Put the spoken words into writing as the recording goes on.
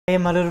Hey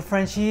my little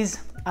Frenchies,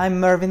 I'm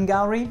Mervyn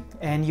Gowrie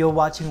and you're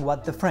watching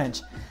What the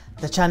French,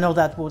 the channel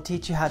that will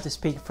teach you how to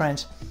speak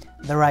French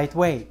the right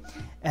way.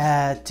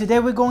 Today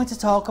we're going to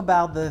talk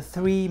about the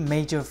three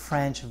major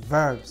French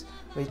verbs,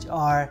 which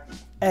are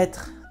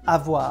être,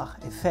 avoir,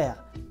 et faire,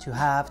 to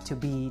have, to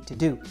be, to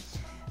do.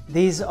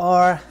 These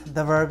are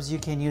the verbs you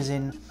can use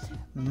in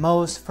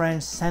most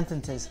French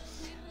sentences.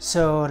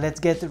 So let's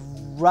get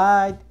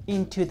right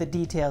into the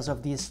details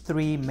of these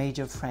three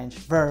major French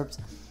verbs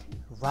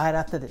right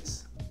after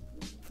this.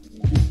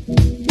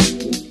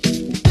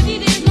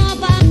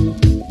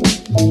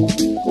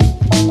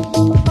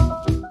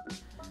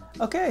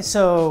 Okay,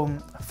 so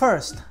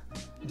first,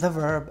 the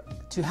verb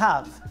to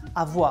have,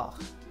 avoir,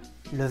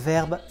 le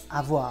verbe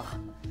avoir.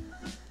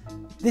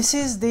 This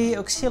is the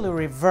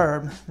auxiliary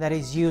verb that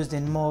is used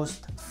in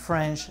most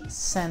French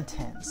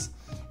sentences,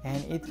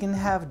 and it can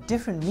have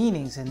different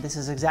meanings, and this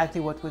is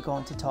exactly what we're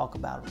going to talk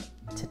about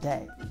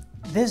today.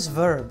 This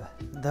verb,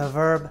 the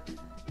verb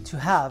to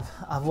have,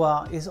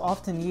 avoir, is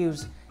often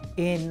used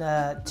in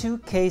two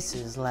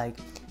cases, like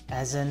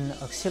as an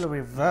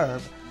auxiliary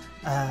verb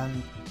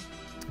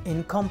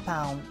in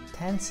compound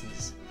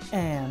tenses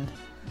and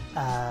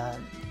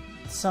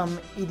some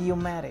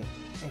idiomatic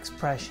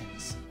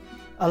expressions.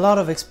 A lot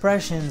of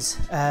expressions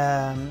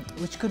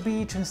which could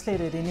be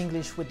translated in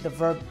English with the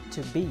verb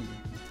to be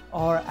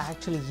are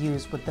actually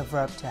used with the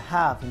verb to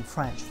have in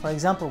French. For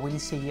example, when you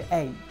say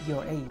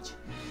your age,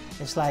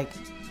 it's like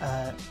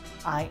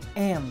I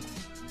am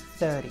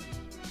 30.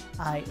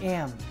 I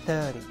am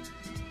 30.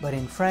 But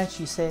in French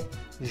you say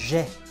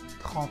j'ai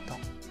 30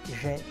 ans.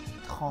 J'ai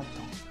 30 ans.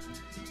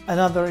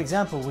 Another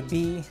example would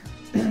be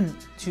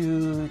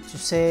to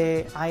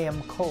say I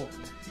am cold.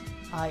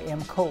 I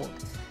am cold.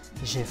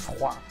 J'ai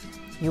froid.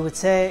 You would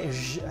say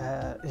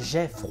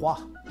j'ai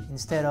froid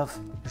instead of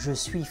je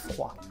suis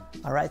froid.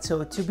 All right,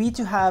 so to be,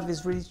 to have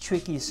is really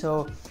tricky.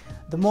 So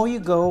the more you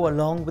go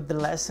along with the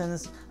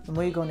lessons, the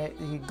more you're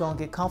gonna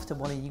get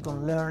comfortable and you're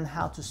gonna learn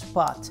how to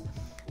spot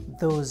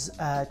those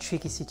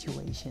tricky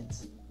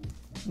situations.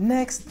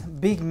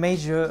 Next big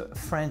major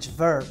French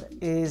verb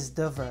is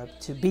the verb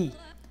to be,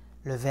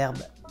 le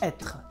verbe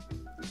être,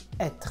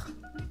 être.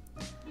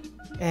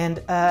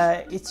 And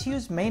it's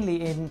used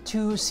mainly in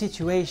two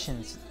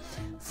situations,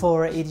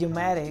 for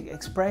idiomatic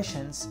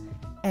expressions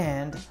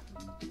and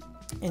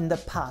in the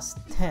past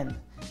tense.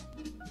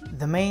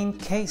 The main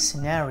case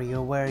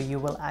scenario where you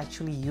will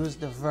actually use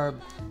the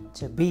verb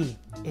to be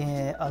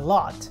a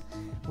lot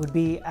would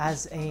be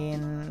as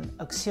an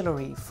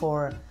auxiliary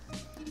for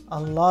a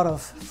lot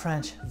of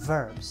French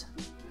verbs.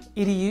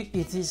 It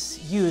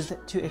is used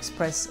to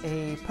express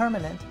a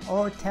permanent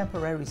or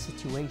temporary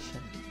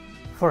situation.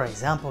 For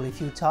example,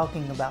 if you're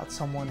talking about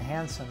someone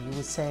handsome, you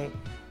would say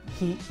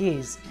he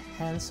is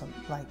handsome,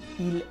 like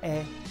il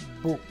est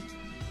beau.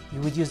 You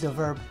would use the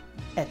verb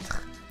être,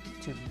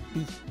 to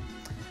be.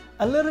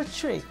 A little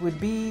trick would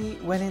be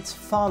when it's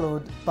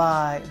followed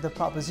by the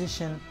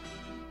proposition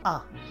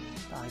à.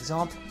 Par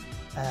exemple,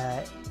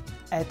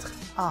 être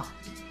à.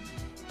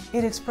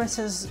 It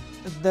expresses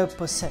the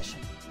possession,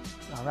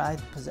 all right,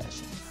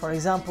 possession. For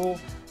example,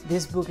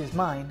 this book is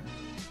mine,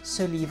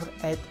 ce livre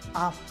est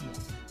à moi.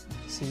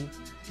 See,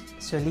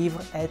 ce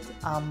livre est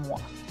à moi.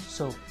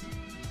 So,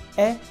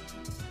 est,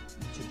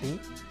 to be,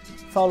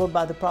 followed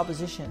by the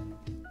proposition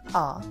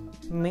à.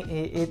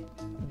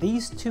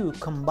 These two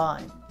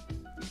combined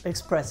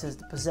expresses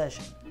the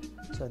possession.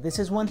 So this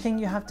is one thing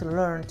you have to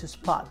learn to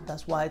spot.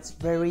 That's why it's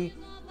very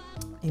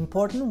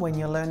important when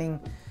you're learning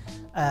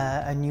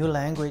a new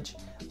language,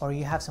 or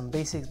you have some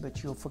basics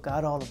but you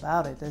forgot all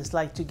about it. It's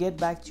like to get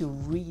back to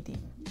reading.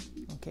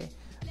 Okay,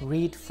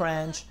 read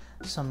French,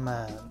 some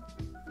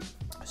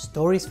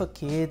stories for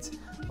kids,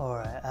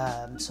 or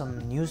some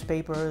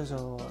newspapers,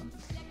 or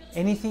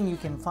anything you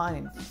can find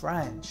in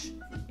French,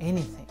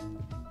 anything,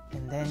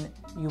 and then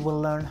you will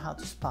learn how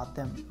to spot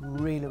them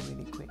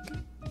really quick.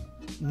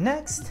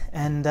 Next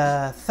and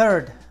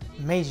third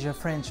major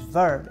French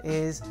verb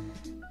is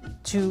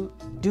to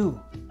do.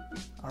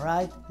 All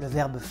right, le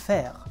verbe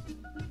faire.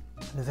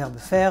 Le verbe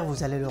faire,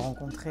 vous allez le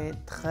rencontrer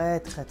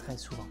très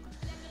souvent.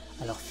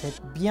 Alors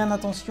faites bien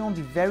attention,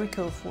 be very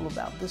careful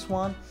about this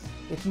one.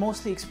 It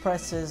mostly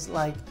expresses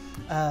like,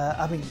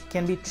 it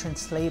can be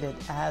translated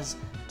as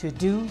to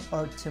do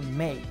or to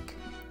make.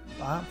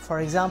 For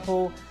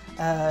example,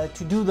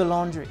 to do the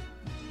laundry,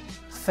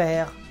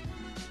 faire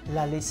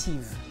la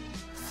lessive,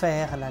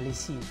 faire la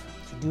lessive,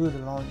 to do the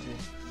laundry.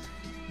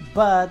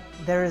 But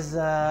there is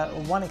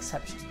one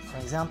exception. For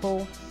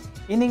example,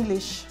 in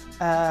English,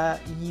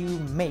 you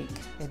make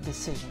a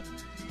decision,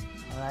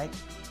 all right?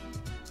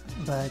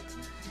 But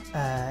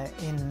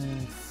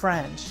in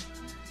French,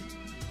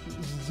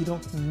 you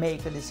don't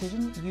make a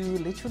decision, you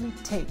literally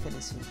take a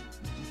decision.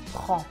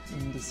 Prends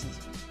une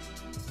décision.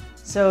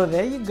 So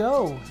there you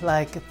go,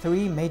 like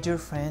three major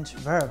French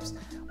verbs.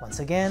 Once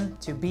again,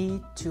 to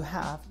be, to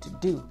have, to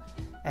do.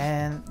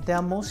 And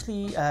they're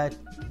mostly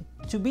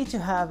to be, to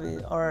have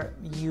are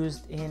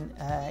used in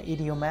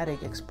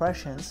idiomatic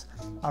expressions,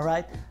 all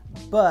right?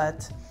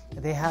 But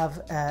they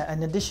have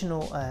an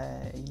additional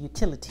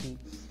utility,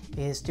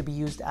 is to be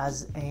used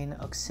as an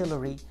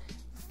auxiliary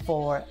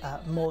for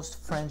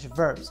most French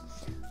verbs.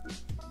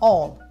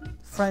 All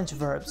French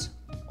verbs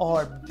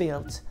are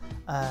built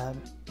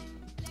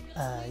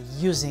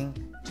using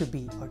to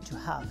be or to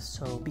have,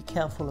 so be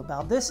careful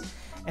about this.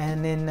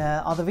 And in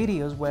other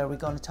videos where we're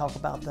going to talk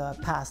about the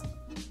past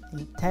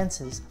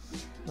tenses,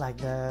 like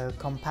the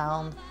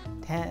compound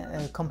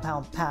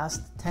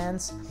past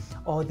tense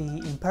or the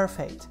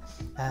imperfect,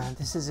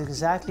 this is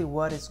exactly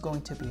what it's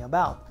going to be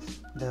about,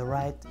 the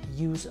right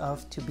use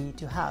of to be,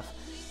 to have.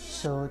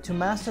 So to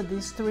master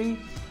these three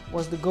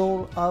was the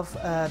goal of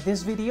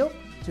this video,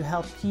 to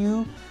help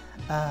you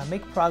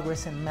make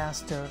progress and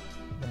master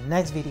the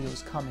next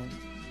videos coming,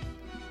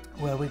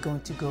 where we're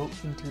going to go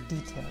into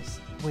details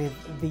with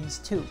these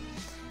two.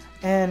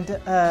 And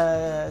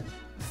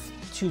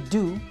to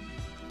do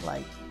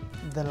like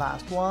the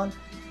last one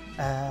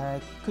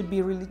could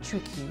be really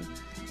tricky,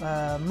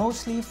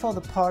 mostly for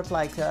the part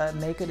like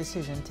make a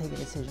decision, take a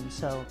decision.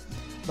 So,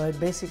 but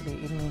basically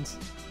it means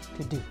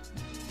to do.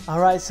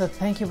 Alright, so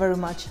thank you very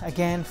much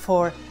again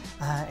for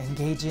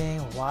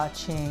engaging,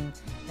 watching,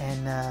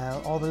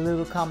 and all the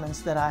little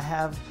comments that I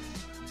have.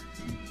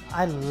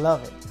 I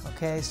love it.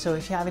 Okay, so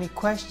if you have any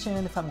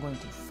question, if I'm going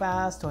too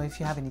fast, or if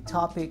you have any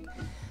topic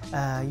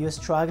you're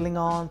struggling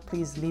on,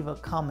 please leave a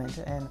comment,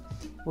 and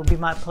it will be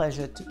my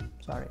pleasure to,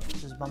 sorry,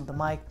 just bumped the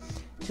mic,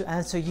 to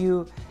answer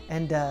you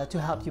and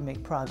to help you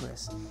make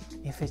progress.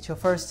 If it's your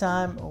first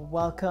time,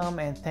 welcome,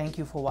 and thank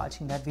you for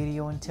watching that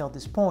video until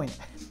this point.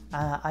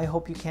 I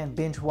hope you can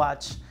binge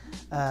watch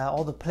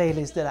all the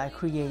playlists that I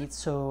create,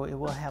 so it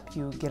will help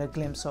you get a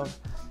glimpse of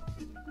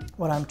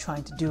what I'm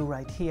trying to do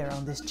right here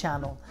on this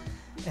channel.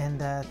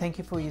 And thank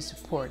you for your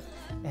support,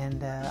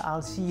 and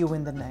I'll see you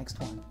in the next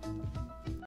one.